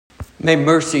May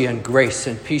mercy and grace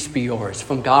and peace be yours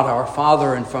from God our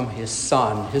Father and from his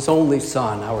Son, his only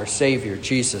Son, our Savior,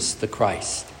 Jesus the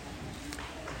Christ.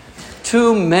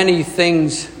 Too many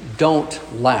things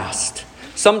don't last.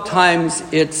 Sometimes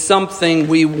it's something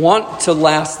we want to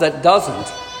last that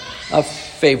doesn't. A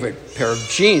favorite pair of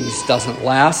jeans doesn't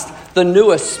last. The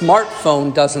newest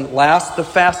smartphone doesn't last. The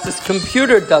fastest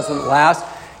computer doesn't last.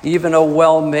 Even a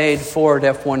well-made Ford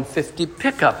F-150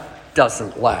 pickup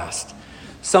doesn't last.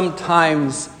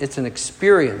 Sometimes it's an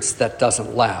experience that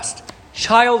doesn't last.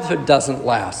 Childhood doesn't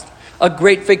last. A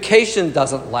great vacation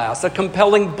doesn't last. A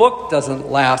compelling book doesn't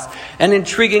last. An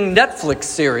intriguing Netflix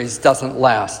series doesn't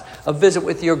last. A visit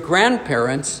with your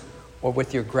grandparents or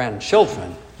with your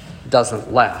grandchildren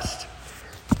doesn't last.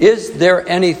 Is there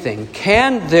anything,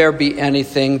 can there be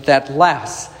anything that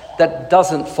lasts, that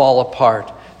doesn't fall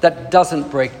apart, that doesn't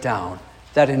break down,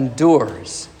 that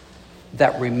endures,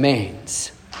 that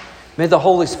remains? May the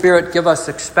Holy Spirit give us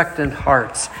expectant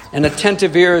hearts and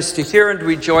attentive ears to hear and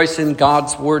rejoice in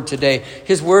God's word today.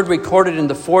 His word recorded in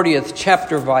the 40th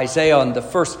chapter of Isaiah and the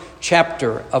first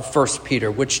chapter of 1 Peter,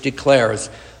 which declares,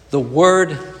 "The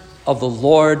word of the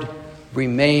Lord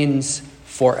remains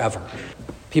forever."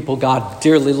 People God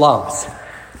dearly loves.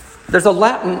 There's a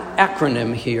Latin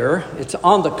acronym here. It's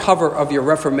on the cover of your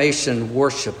Reformation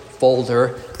worship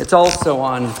folder. It's also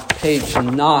on page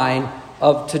 9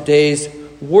 of today's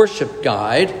worship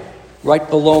guide, right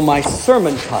below my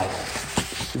sermon title.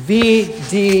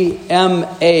 VDMA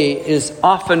is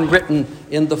often written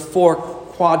in the 4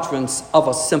 quadrants of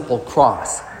a simple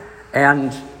cross.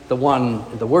 And the one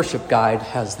in the worship guide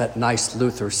has that nice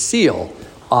Luther seal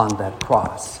on that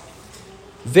cross.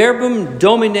 Verbum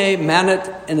Domine manet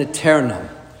in aeternum.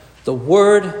 The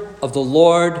word of the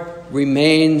Lord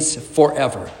remains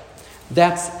forever.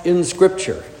 That's in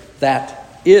Scripture. That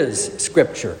is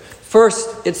Scripture. First,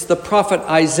 it's the prophet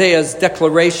Isaiah's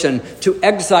declaration to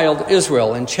exiled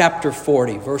Israel in chapter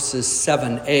 40, verses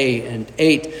 7a and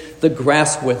 8. The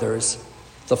grass withers,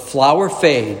 the flower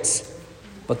fades,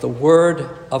 but the word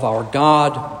of our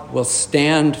God will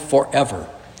stand forever.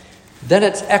 Then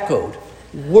it's echoed,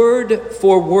 word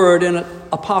for word, in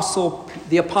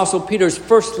the Apostle Peter's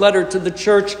first letter to the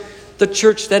church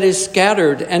that is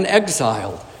scattered and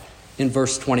exiled. In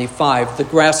verse 25, the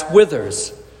grass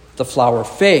withers, the flower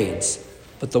fades,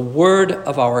 but the word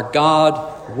of our God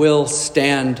will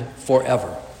stand forever.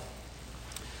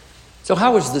 So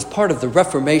how is this part of the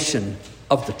Reformation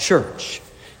of the church?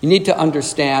 You need to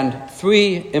understand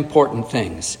 3 important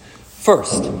things.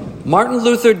 First, Martin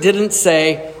Luther didn't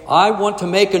say, "I want to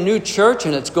make a new church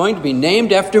and it's going to be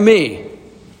named after me."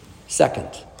 Second,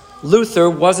 Luther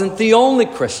wasn't the only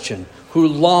Christian who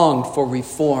longed for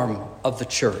reform of the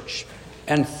church.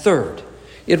 And third,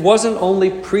 it wasn't only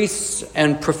priests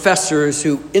and professors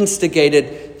who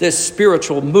instigated this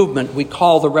spiritual movement we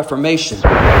call the Reformation.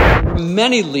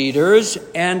 Many leaders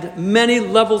and many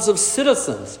levels of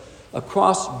citizens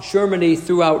across Germany,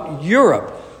 throughout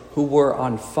Europe, who were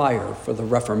on fire for the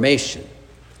Reformation.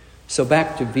 So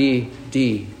back to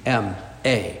VDMA.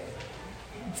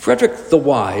 Frederick the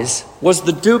Wise was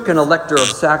the Duke and Elector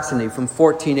of Saxony from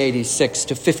 1486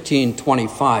 to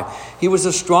 1525. He was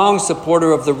a strong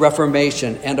supporter of the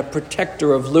Reformation and a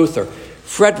protector of Luther.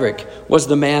 Frederick was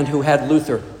the man who had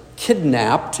Luther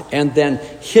kidnapped and then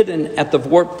hidden at the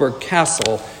Wartburg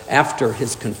Castle after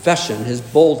his confession, his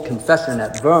bold confession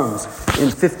at Worms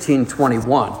in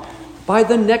 1521. By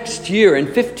the next year, in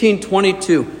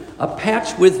 1522, a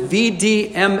patch with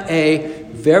VDMA,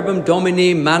 Verbum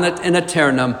Domini manet in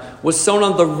aeternum, was sewn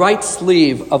on the right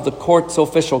sleeve of the court's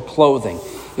official clothing.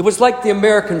 It was like the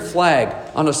American flag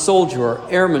on a soldier or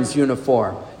airman's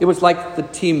uniform. It was like the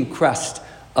team crest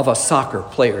of a soccer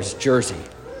player's jersey.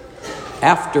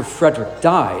 After Frederick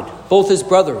died, both his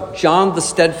brother, John the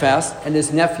Steadfast, and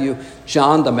his nephew,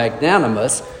 John the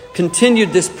Magnanimous,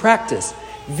 continued this practice.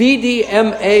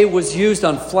 VDMA was used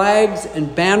on flags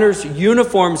and banners,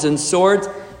 uniforms and swords,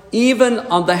 even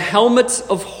on the helmets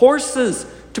of horses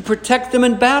to protect them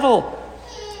in battle.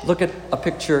 Look at a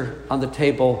picture on the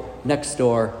table next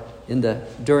door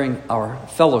during our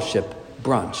fellowship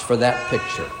brunch for that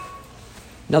picture.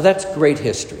 Now that's great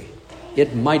history.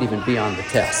 It might even be on the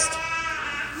test.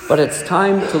 But it's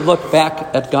time to look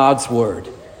back at God's word.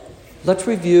 Let's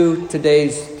review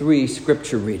today's 3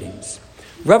 scripture readings.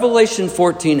 Revelation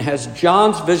 14 has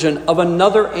John's vision of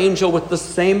another angel with the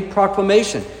same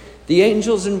proclamation. The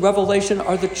angels in Revelation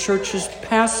are the church's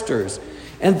pastors,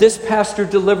 and this pastor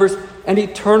delivers an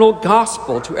eternal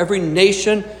gospel to every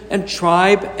nation and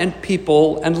tribe and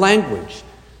people and language.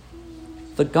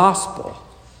 The gospel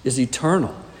is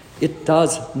eternal. It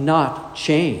does not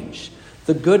change. The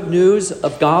The good news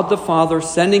of God the Father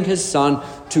sending his Son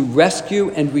to rescue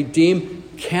and redeem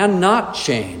cannot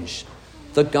change.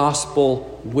 The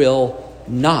gospel will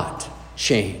not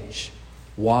change.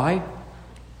 Why?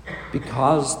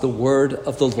 Because the word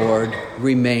of the Lord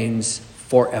remains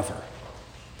forever.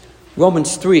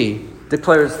 Romans 3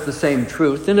 declares the same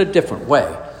truth in a different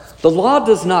way. The law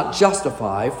does not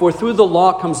justify, for through the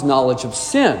law comes knowledge of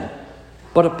sin.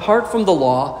 But apart from the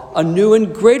law, a new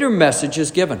and greater message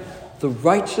is given. The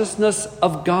righteousness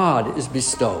of God is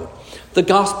bestowed. The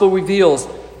gospel reveals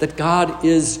that God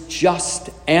is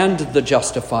just and the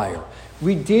justifier,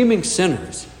 redeeming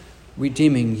sinners,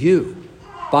 redeeming you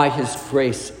by his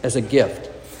grace as a gift.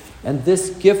 And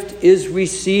this gift is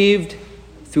received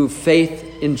through faith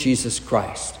in Jesus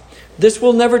Christ. This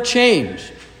will never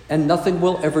change, and nothing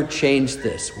will ever change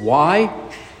this. Why?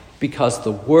 Because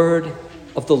the word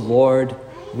of the Lord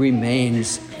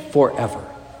remains forever.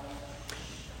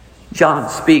 John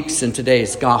speaks in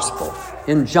today's gospel.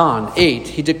 In John 8,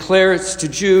 he declares to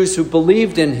Jews who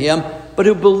believed in him, but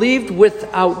who believed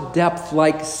without depth,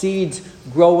 like seeds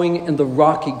growing in the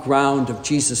rocky ground of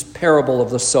Jesus' parable of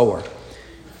the sower.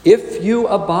 If you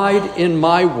abide in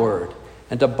my word,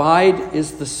 and abide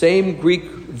is the same Greek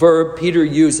verb Peter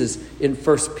uses in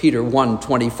 1 Peter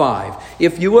 1:25.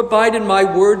 If you abide in my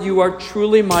word, you are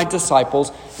truly my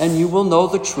disciples, and you will know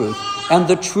the truth, and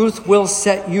the truth will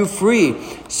set you free.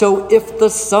 So if the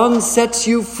Son sets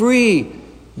you free,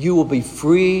 you will be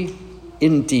free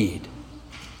indeed.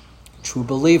 True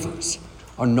believers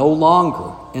are no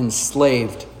longer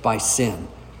enslaved by sin.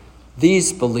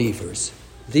 These believers,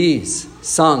 these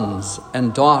sons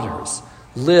and daughters,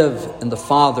 live in the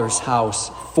Father's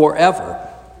house forever.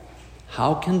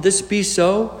 How can this be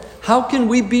so? How can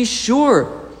we be sure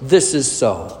this is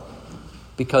so?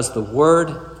 Because the word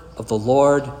of the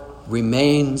Lord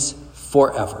remains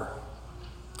forever.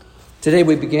 Today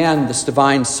we began this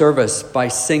divine service by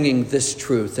singing this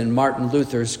truth in Martin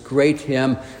Luther's great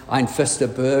hymn, Ein feste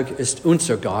Burg ist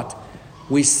unser Gott.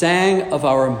 We sang of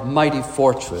our mighty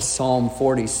fortress, Psalm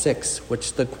 46,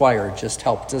 which the choir just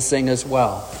helped to sing as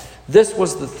well. This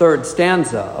was the third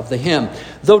stanza of the hymn.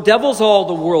 Though devils all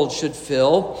the world should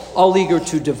fill, all eager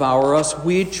to devour us,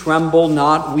 we tremble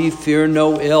not, we fear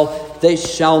no ill. They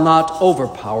shall not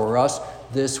overpower us.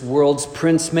 This world's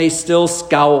prince may still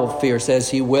scowl fierce as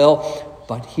he will,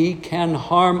 but he can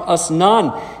harm us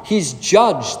none. He's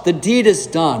judged, the deed is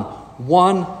done.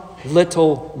 One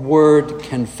little word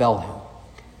can fell him.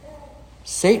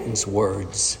 Satan's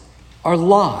words are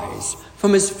lies.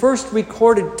 From his first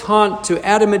recorded taunt to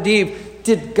Adam and Eve,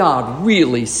 did God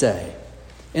really say?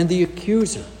 And the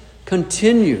accuser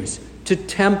continues to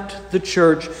tempt the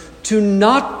church to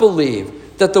not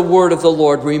believe that the word of the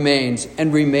Lord remains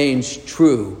and remains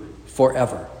true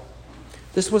forever.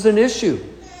 This was an issue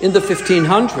in the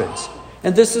 1500s,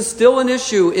 and this is still an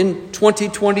issue in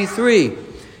 2023.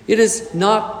 It is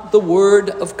not the word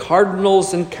of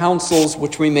cardinals and councils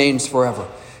which remains forever.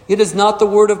 It is not the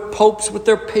word of popes with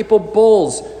their papal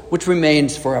bulls which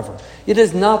remains forever. It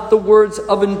is not the words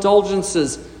of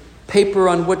indulgences, paper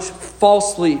on which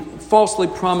falsely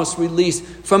promise release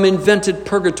from invented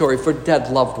purgatory for dead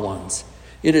loved ones.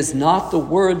 It is not the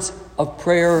words of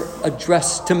prayer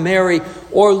addressed to Mary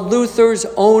or Luther's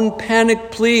own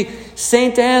panic plea,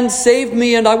 Saint Anne, save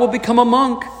me and I will become a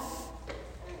monk.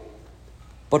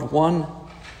 But one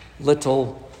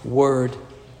little word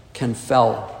can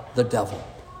fell the devil.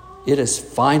 It is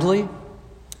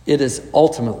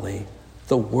ultimately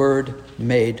the Word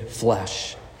made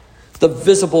flesh, the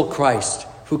visible Christ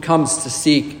who comes to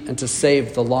seek and to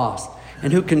save the lost,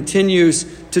 and who continues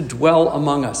to dwell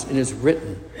among us in his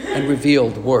written and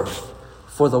revealed word.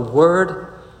 For the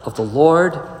word of the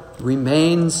Lord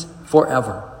remains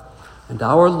forever, and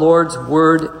our Lord's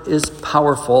word is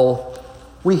powerful.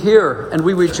 We hear and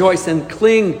we rejoice and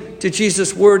cling to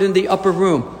Jesus' word in the upper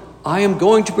room. I am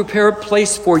going to prepare a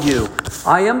place for you.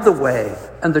 I am the way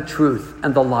and the truth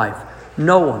and the life.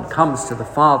 No one comes to the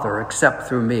Father except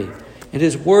through me. And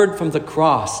his word from the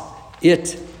cross,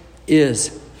 it is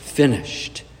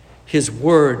finished. His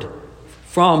word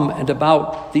from and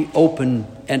about the open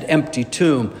and empty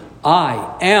tomb,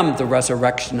 I am the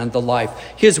resurrection and the life.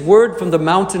 His word from the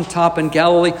mountaintop in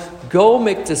Galilee, go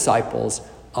make disciples.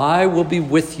 I will be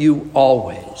with you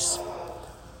always.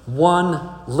 One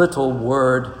little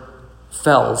word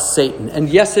fells Satan. And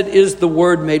yes, it is the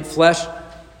word made flesh,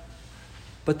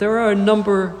 but there are a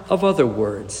number of other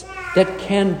words that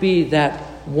can be that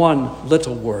one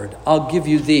little word. I'll give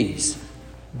you these: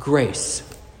 grace,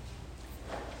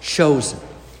 chosen,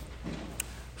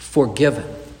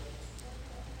 forgiven,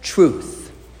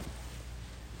 truth,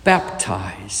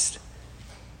 baptized,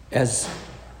 as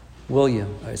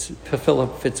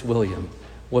Philip Fitzwilliam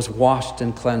was washed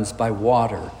and cleansed by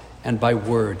water and by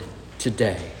word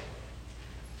today.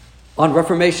 On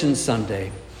Reformation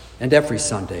Sunday and every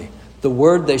Sunday, the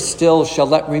word they still shall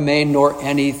let remain, nor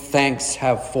any thanks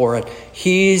have for it.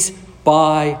 He's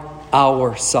by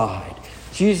our side.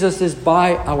 Jesus is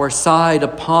by our side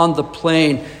upon the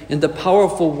plain in the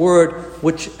powerful word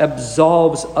which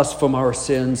absolves us from our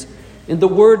sins, in the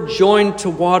word joined to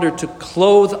water to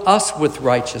clothe us with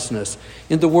righteousness,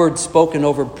 in the word spoken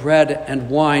over bread and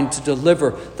wine to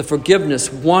deliver the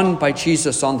forgiveness won by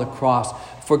Jesus on the cross,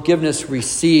 forgiveness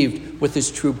received with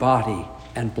his true body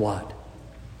and blood.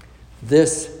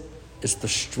 This is the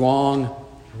strong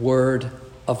word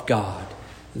of God.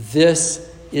 This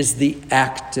is the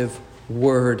active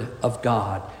word of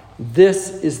God. This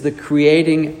is the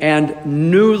creating and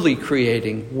newly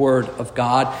creating word of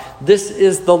God. This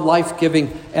is the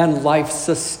life-giving and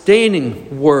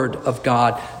life-sustaining word of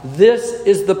God. This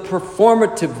is the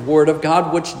performative word of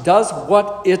God, which does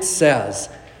what it says.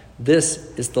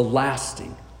 This is the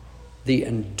lasting, the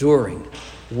enduring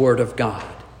word of God.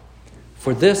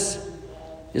 For this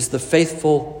is the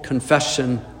faithful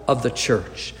confession of the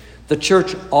church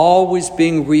always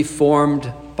being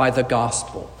reformed by the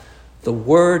gospel. The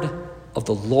word of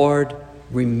the Lord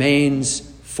remains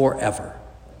forever.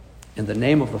 In the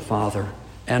name of the Father,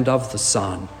 and of the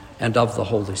Son, and of the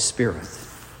Holy Spirit.